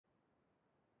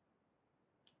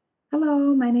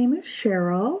Hello, my name is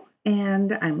Cheryl,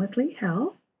 and I'm with Lee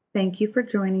Health. Thank you for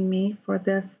joining me for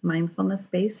this mindfulness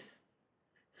based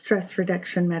stress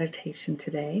reduction meditation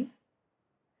today.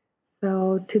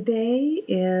 So, today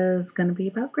is going to be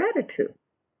about gratitude,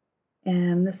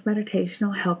 and this meditation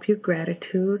will help you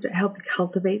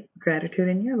cultivate gratitude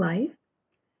in your life.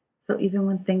 So, even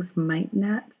when things might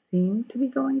not seem to be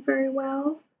going very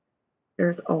well,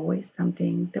 there's always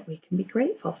something that we can be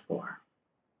grateful for.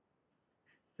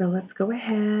 So let's go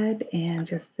ahead and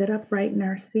just sit upright in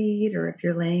our seat, or if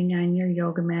you're laying on your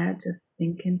yoga mat, just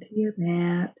sink into your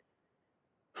mat,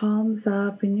 palms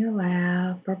up in your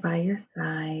lap or by your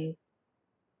side,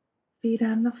 feet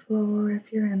on the floor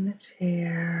if you're in the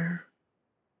chair.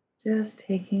 Just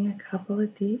taking a couple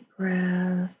of deep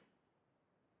breaths,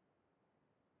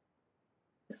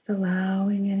 just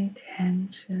allowing any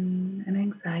tension and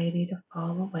anxiety to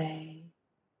fall away.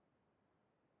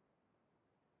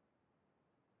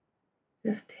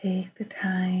 Just take the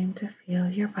time to feel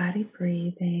your body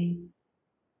breathing.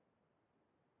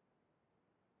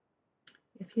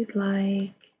 If you'd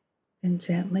like, then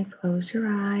gently close your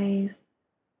eyes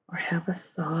or have a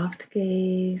soft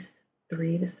gaze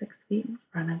 3 to 6 feet in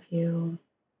front of you.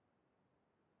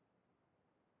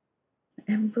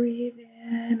 And breathe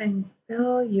in and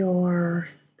fill your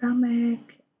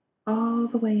stomach all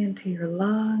the way into your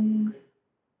lungs.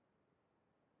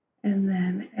 And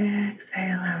then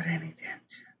exhale out any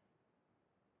tension.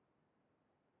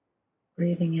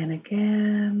 Breathing in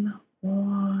again,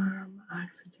 warm,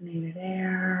 oxygenated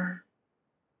air,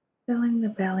 filling the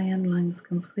belly and lungs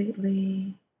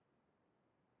completely.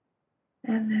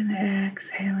 And then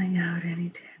exhaling out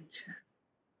any tension.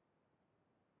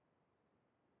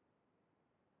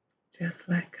 Just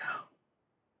let go.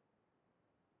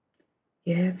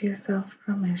 Give yourself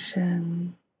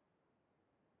permission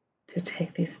to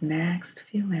take these next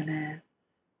few minutes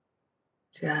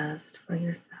just for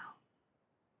yourself.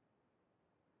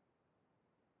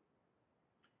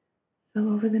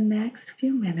 So, over the next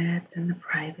few minutes in the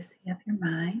privacy of your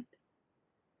mind,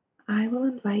 I will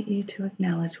invite you to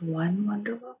acknowledge one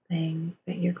wonderful thing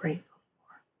that you're grateful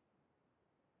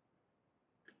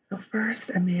for. So,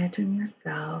 first, imagine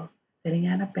yourself sitting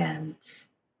on a bench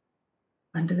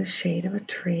under the shade of a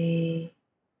tree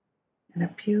in a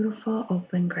beautiful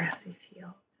open grassy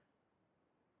field.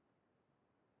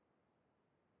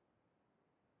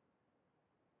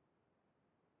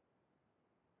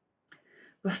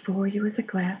 Before you is a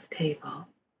glass table,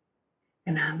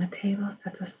 and on the table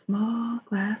sits a small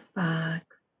glass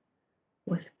box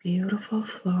with beautiful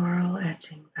floral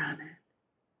etchings on it.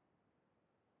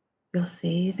 You'll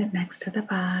see that next to the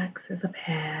box is a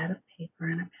pad of paper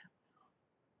and a pencil.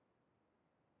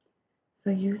 So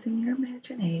using your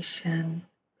imagination,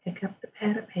 pick up the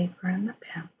pad of paper and the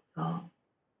pencil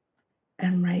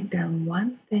and write down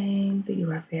one thing that you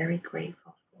are very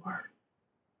grateful for.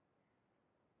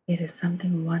 It is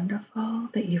something wonderful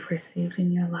that you've received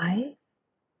in your life.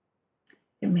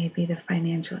 It may be the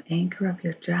financial anchor of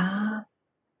your job,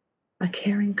 a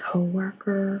caring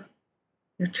coworker,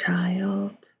 your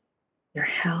child, your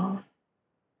health,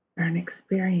 or an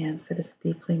experience that has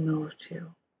deeply moved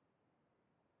you.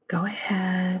 Go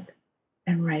ahead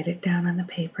and write it down on the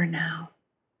paper now.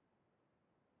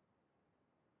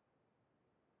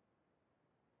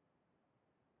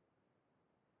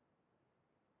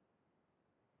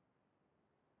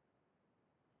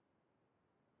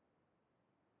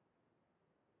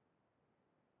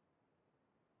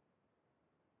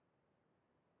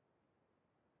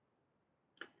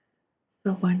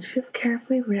 So once you've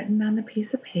carefully written on the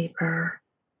piece of paper,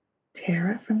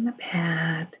 tear it from the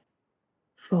pad,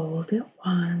 fold it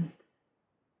once,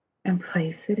 and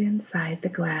place it inside the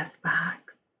glass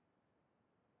box.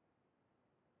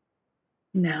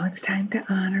 Now it's time to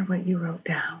honor what you wrote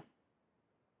down.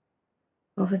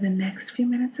 Over the next few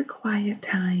minutes of quiet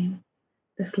time,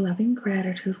 this loving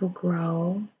gratitude will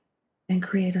grow and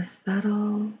create a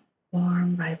subtle,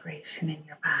 warm vibration in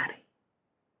your body.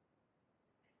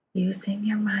 Using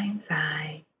your mind's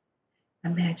eye,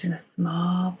 imagine a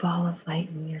small ball of light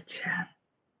in your chest,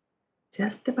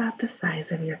 just about the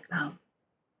size of your thumb.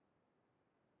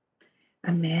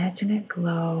 Imagine it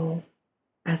glow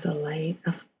as a light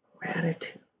of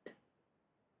gratitude.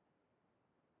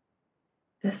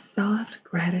 This soft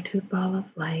gratitude ball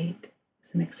of light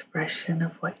is an expression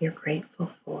of what you're grateful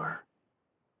for.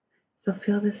 So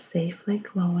feel this safely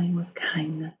glowing with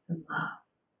kindness and love.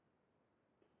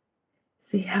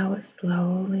 See how it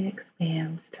slowly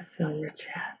expands to fill your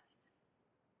chest.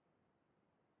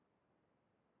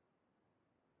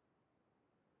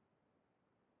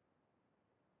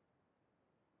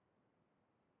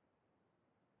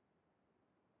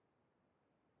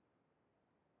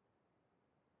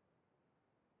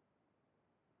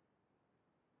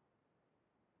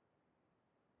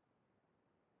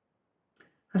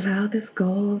 Allow this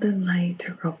golden light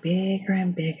to grow bigger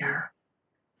and bigger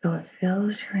so it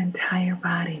fills your entire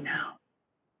body now.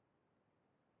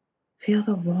 Feel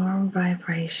the warm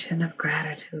vibration of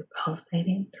gratitude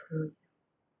pulsating through you.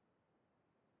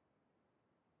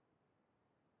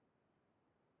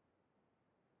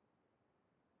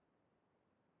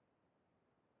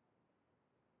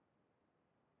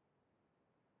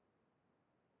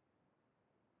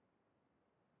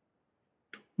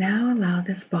 Now allow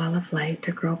this ball of light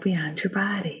to grow beyond your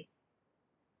body.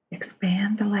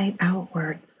 Expand the light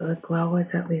outwards so the glow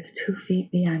is at least 2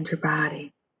 feet beyond your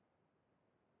body.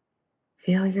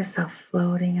 Feel yourself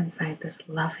floating inside this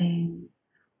loving,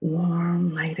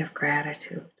 warm light of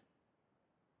gratitude.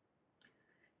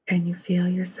 Can you feel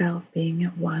yourself being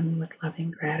at one with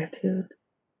loving gratitude?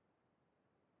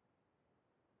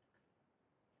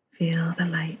 Feel the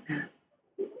lightness.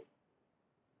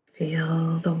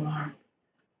 Feel the warmth.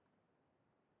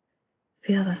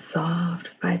 Feel the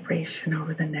soft vibration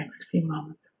over the next few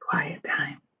moments of quiet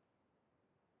time.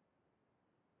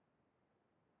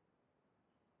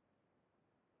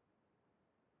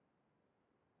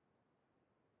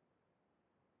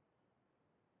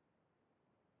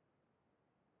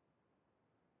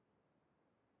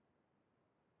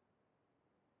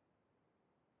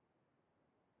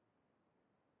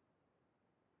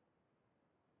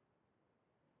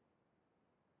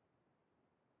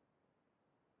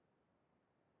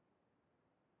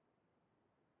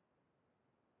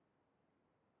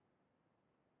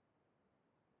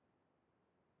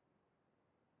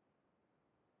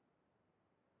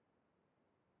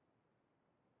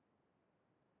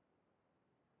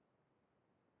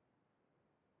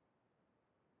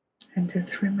 And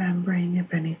just remembering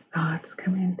if any thoughts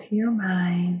come into your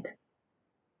mind,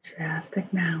 just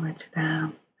acknowledge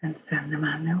them and send them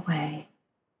on their way.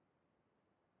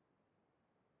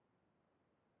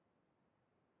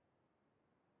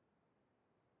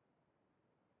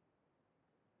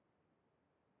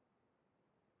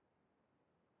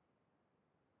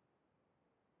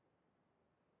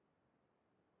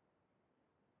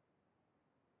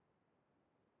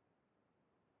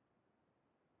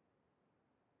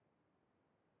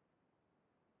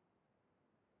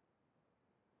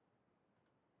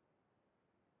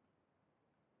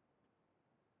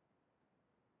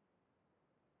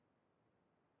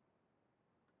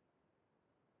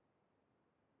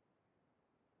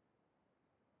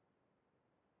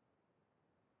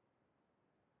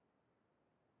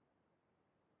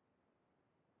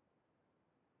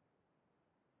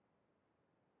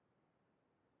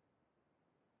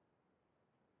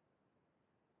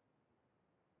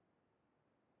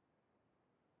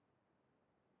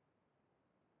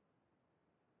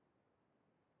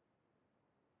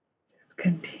 Just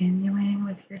continuing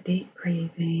with your deep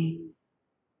breathing.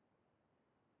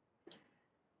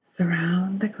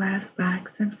 Surround the glass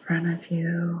box in front of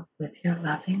you with your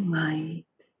loving light.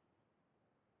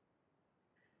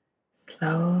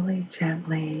 Slowly,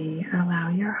 gently allow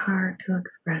your heart to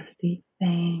express deep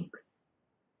thanks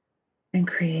and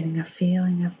creating a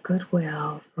feeling of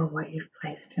goodwill for what you've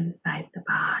placed inside the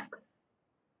box.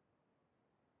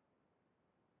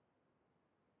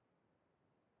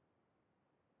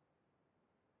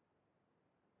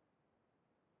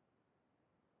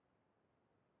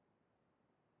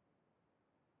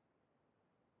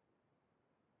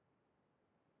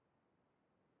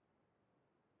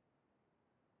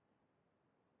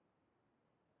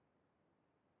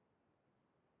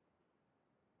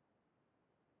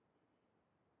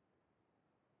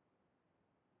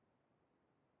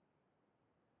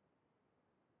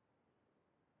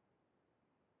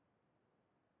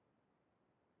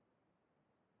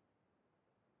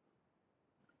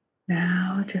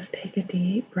 Now just take a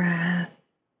deep breath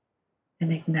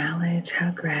and acknowledge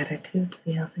how gratitude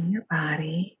feels in your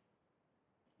body.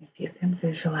 If you can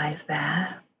visualize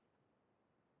that.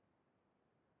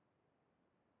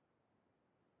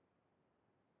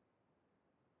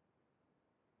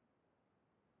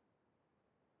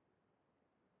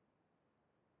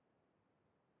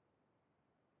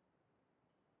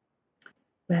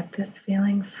 Let this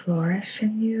feeling flourish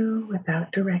in you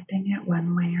without directing it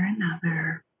one way or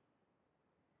another.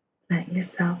 Let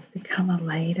yourself become a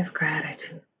light of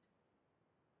gratitude.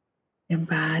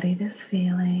 Embody this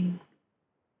feeling.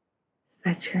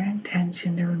 Set your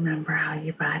intention to remember how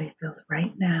your body feels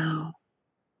right now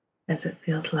as it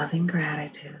feels loving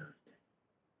gratitude.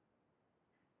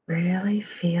 Really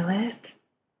feel it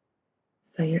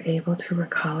so you're able to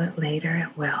recall it later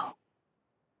at will.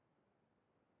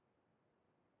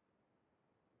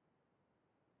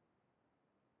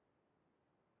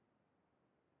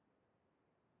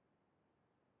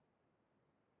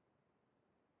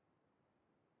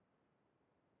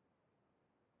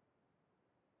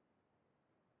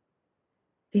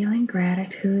 Feeling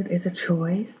gratitude is a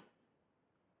choice.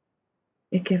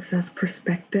 It gives us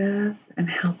perspective and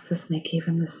helps us make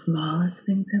even the smallest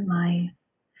things in life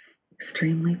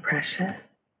extremely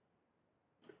precious.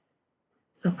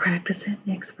 So, practicing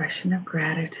the expression of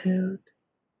gratitude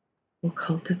will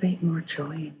cultivate more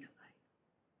joy in your life.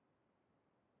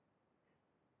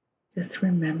 Just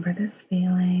remember this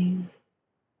feeling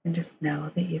and just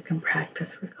know that you can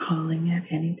practice recalling it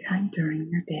anytime during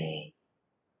your day.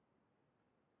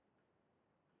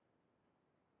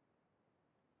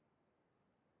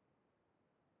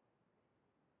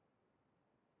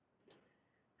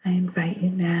 I invite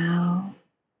you now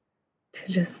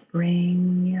to just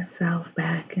bring yourself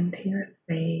back into your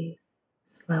space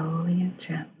slowly and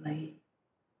gently,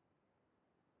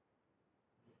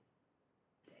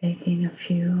 taking a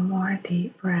few more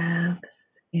deep breaths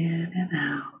in and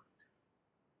out.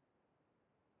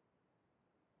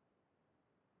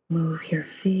 Move your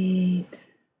feet,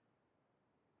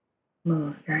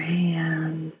 move your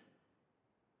hands,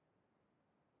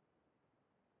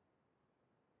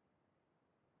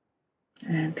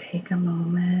 and take a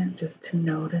moment just to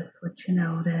notice what you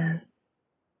notice.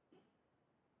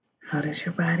 How does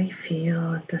your body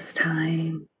feel at this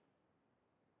time?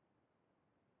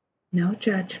 No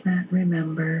judgment,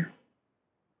 remember,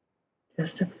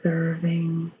 just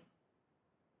observing.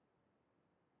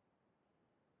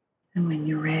 And when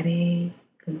you're ready,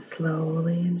 you can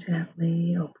slowly and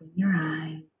gently open your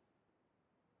eyes.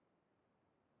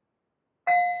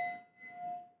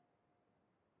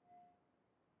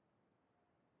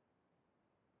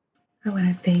 I want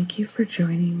to thank you for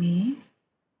joining me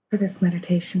for this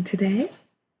meditation today.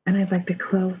 And I'd like to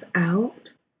close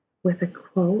out with a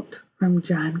quote from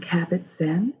John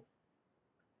Kabat-Zinn.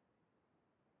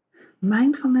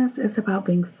 Mindfulness is about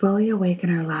being fully awake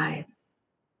in our lives.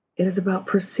 It is about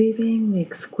perceiving the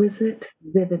exquisite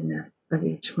vividness of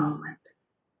each moment.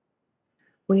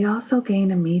 We also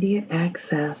gain immediate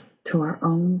access to our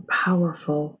own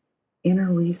powerful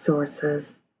inner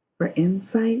resources for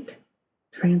insight,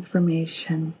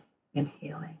 transformation, and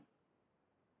healing.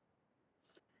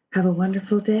 Have a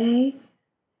wonderful day,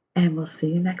 and we'll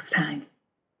see you next time.